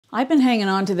I've been hanging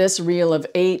on to this reel of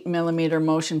 8mm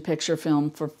motion picture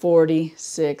film for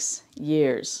 46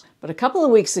 years. But a couple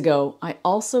of weeks ago, I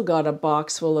also got a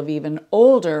box full of even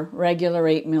older regular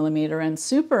 8mm and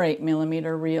super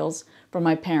 8mm reels from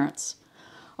my parents.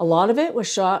 A lot of it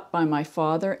was shot by my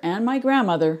father and my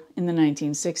grandmother in the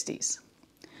 1960s.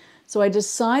 So I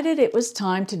decided it was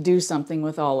time to do something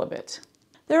with all of it.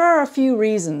 There are a few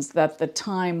reasons that the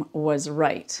time was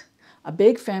right. A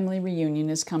big family reunion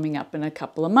is coming up in a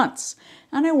couple of months,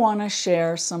 and I want to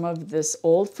share some of this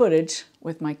old footage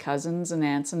with my cousins and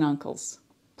aunts and uncles.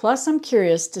 Plus, I'm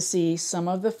curious to see some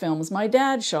of the films my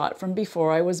dad shot from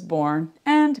before I was born,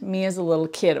 and me as a little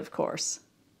kid, of course.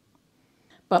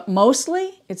 But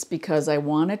mostly, it's because I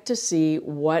wanted to see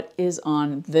what is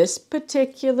on this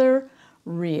particular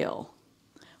reel.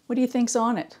 What do you think's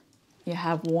on it? You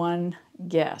have one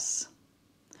guess.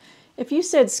 If you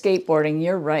said skateboarding,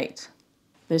 you're right.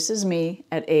 This is me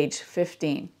at age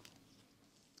 15.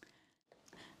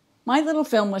 My little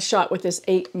film was shot with this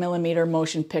 8mm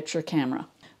motion picture camera.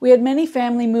 We had many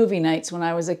family movie nights when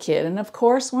I was a kid, and of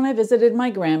course, when I visited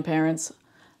my grandparents,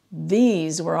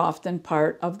 these were often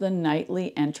part of the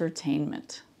nightly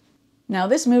entertainment. Now,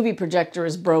 this movie projector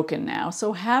is broken now,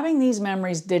 so having these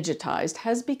memories digitized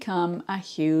has become a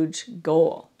huge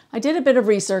goal. I did a bit of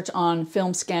research on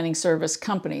film scanning service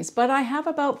companies, but I have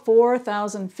about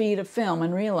 4,000 feet of film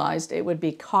and realized it would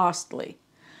be costly.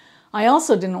 I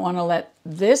also didn't want to let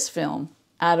this film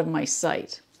out of my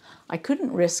sight. I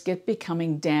couldn't risk it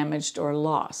becoming damaged or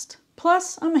lost.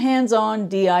 Plus, I'm a hands-on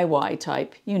DIY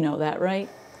type. You know that, right?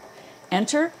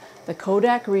 Enter the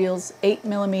Kodak Reels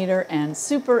 8mm and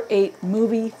Super 8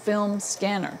 movie film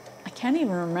scanner. I can't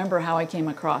even remember how I came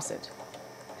across it.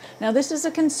 Now, this is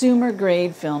a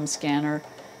consumer-grade film scanner.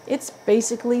 It's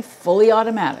basically fully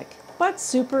automatic, but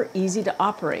super easy to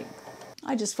operate.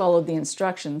 I just followed the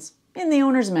instructions in the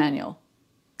owner's manual.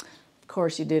 Of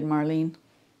course you did, Marlene.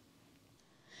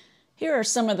 Here are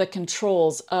some of the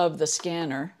controls of the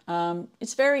scanner.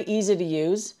 It's very easy to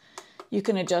use. You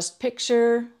can adjust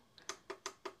picture,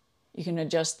 you can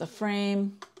adjust the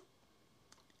frame,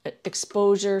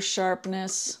 exposure,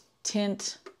 sharpness,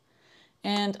 tint,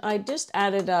 and I just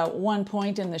added 1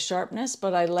 point in the sharpness,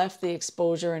 but I left the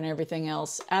exposure and everything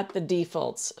else at the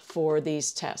defaults for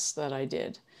these tests that I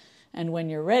did. And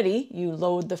when you're ready, you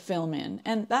load the film in,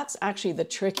 and that's actually the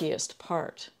trickiest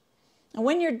part. And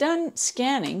when you're done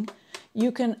scanning,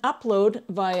 you can upload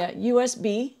via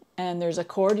USB, and there's a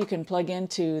cord you can plug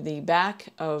into the back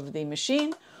of the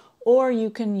machine, or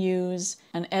you can use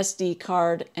an SD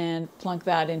card and plunk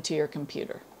that into your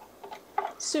computer.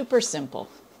 Super simple.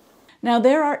 Now,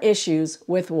 there are issues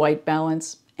with white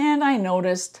balance, and I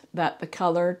noticed that the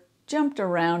color jumped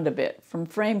around a bit from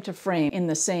frame to frame in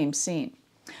the same scene.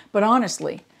 But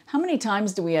honestly, how many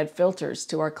times do we add filters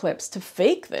to our clips to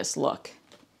fake this look?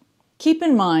 Keep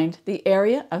in mind, the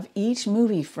area of each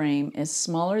movie frame is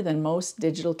smaller than most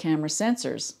digital camera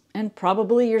sensors, and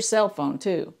probably your cell phone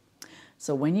too.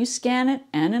 So when you scan it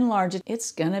and enlarge it,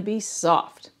 it's gonna be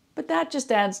soft. But that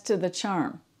just adds to the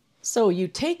charm. So you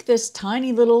take this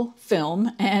tiny little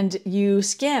film and you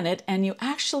scan it, and you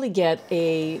actually get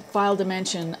a file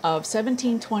dimension of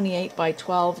 1728 by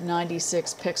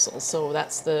 1296 pixels. So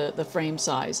that's the frame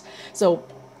size. So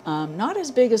not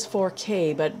as big as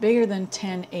 4K, but bigger than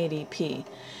 1080p.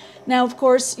 Now, of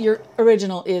course, your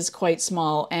original is quite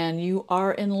small, and you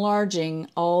are enlarging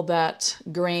all that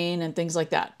grain and things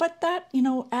like that. But that,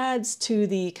 adds to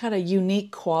the kind of unique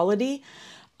quality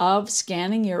of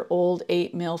scanning your old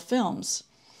 8mm films.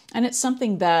 And it's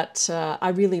something that I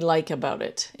really like about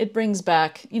it. It brings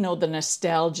back, the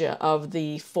nostalgia of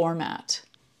the format.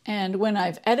 And when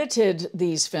I've edited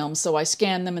these films, so I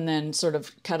scan them and then sort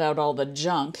of cut out all the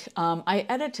junk, I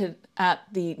edited at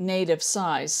the native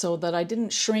size so that I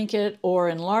didn't shrink it or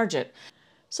enlarge it.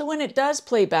 So when it does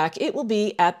play back, it will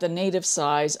be at the native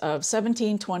size of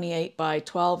 1728 by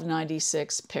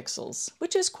 1296 pixels,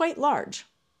 which is quite large.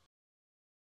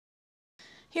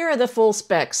 Here are the full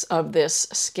specs of this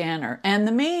scanner, and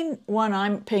the main one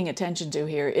I'm paying attention to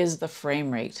here is the frame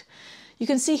rate. You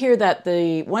can see here that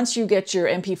once you get your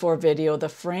MP4 video, the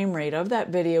frame rate of that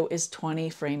video is 20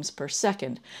 frames per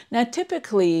second. Now,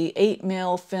 typically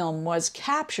 8mm film was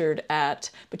captured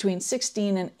at between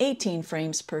 16 and 18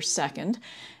 frames per second,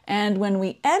 and when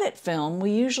we edit film,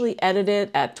 we usually edit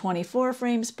it at 24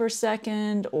 frames per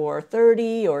second or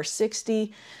 30 or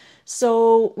 60.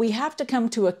 So we have to come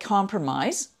to a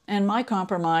compromise, and my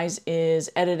compromise is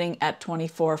editing at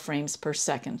 24 frames per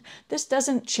second. This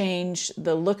doesn't change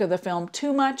the look of the film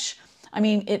too much, I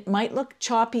mean, it might look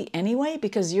choppy anyway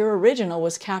because your original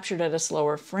was captured at a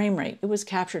slower frame rate. It was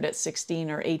captured at 16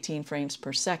 or 18 frames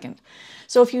per second.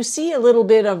 So if you see a little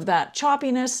bit of that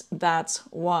choppiness, that's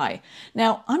why.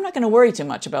 Now, I'm not going to worry too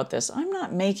much about this. I'm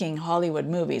not making Hollywood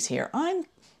movies here. I'm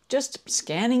just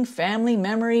scanning family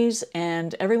memories,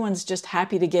 and everyone's just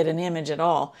happy to get an image at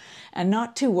all and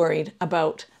not too worried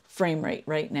about frame rate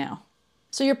right now.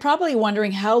 So you're probably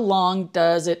wondering, how long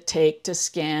does it take to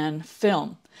scan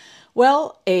film?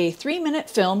 Well, a 3-minute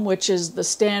film, which is the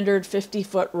standard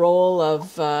 50-foot roll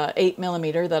of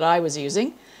 8mm that I was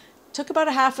using, took about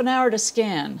a half an hour to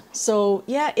scan. So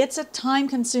yeah, it's a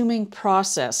time-consuming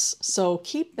process. So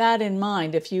keep that in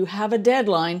mind. If you have a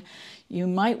deadline, you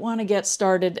might want to get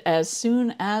started as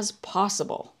soon as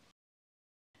possible.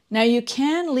 Now, you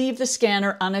can leave the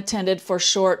scanner unattended for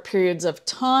short periods of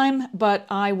time, but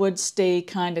I would stay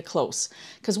kind of close.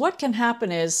 Because what can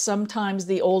happen is sometimes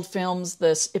the old films,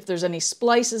 if there's any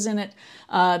splices in it,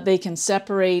 they can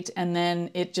separate and then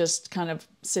it just kind of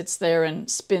sits there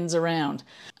and spins around.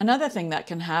 Another thing that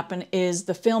can happen is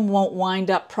the film won't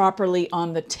wind up properly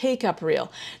on the take-up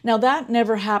reel. Now, that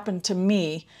never happened to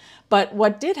me. But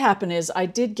what did happen is I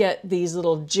did get these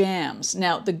little jams.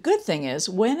 Now, the good thing is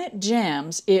when it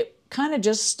jams, it kind of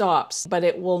just stops, but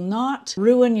it will not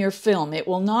ruin your film. It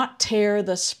will not tear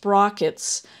the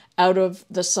sprockets out of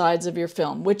the sides of your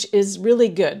film, which is really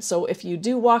good. So if you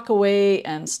do walk away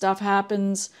and stuff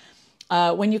happens,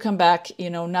 when you come back,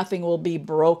 nothing will be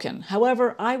broken.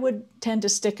 However, I would tend to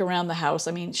stick around the house.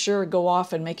 I mean, sure, go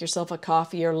off and make yourself a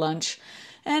coffee or lunch,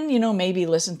 and, maybe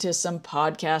listen to some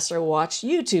podcasts or watch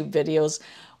YouTube videos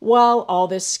while all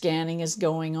this scanning is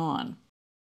going on.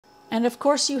 And of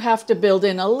course, you have to build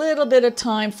in a little bit of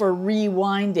time for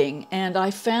rewinding. And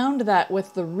I found that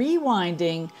with the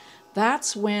rewinding,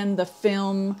 that's when the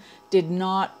film did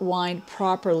not wind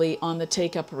properly on the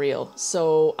take-up reel.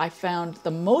 So I found the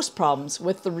most problems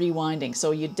with the rewinding. So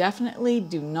you definitely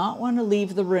do not want to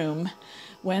leave the room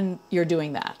when you're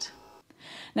doing that.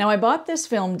 Now, I bought this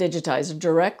film Digitizer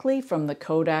directly from the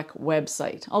Kodak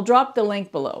website. I'll drop the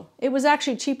link below. It was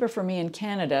actually cheaper for me in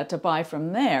Canada to buy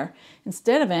from there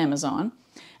instead of Amazon.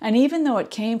 And even though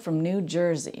it came from New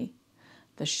Jersey,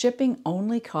 the shipping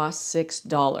only cost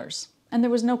 $6. And there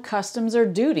was no customs or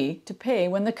duty to pay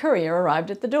when the courier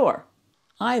arrived at the door.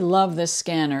 I love this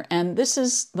scanner, and this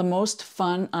is the most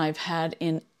fun I've had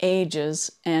in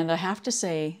ages. And I have to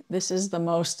say, this is the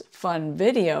most fun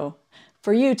video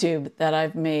for YouTube that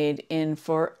I've made in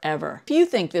forever. If you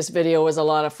think this video was a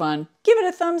lot of fun, give it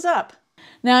a thumbs up.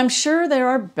 Now, I'm sure there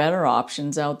are better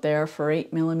options out there for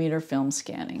 8mm film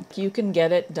scanning. You can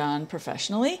get it done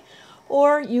professionally,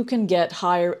 or you can get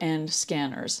higher end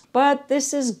scanners. But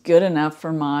this is good enough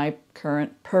for my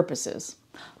current purposes.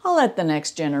 I'll let the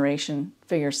next generation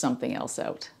figure something else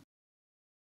out.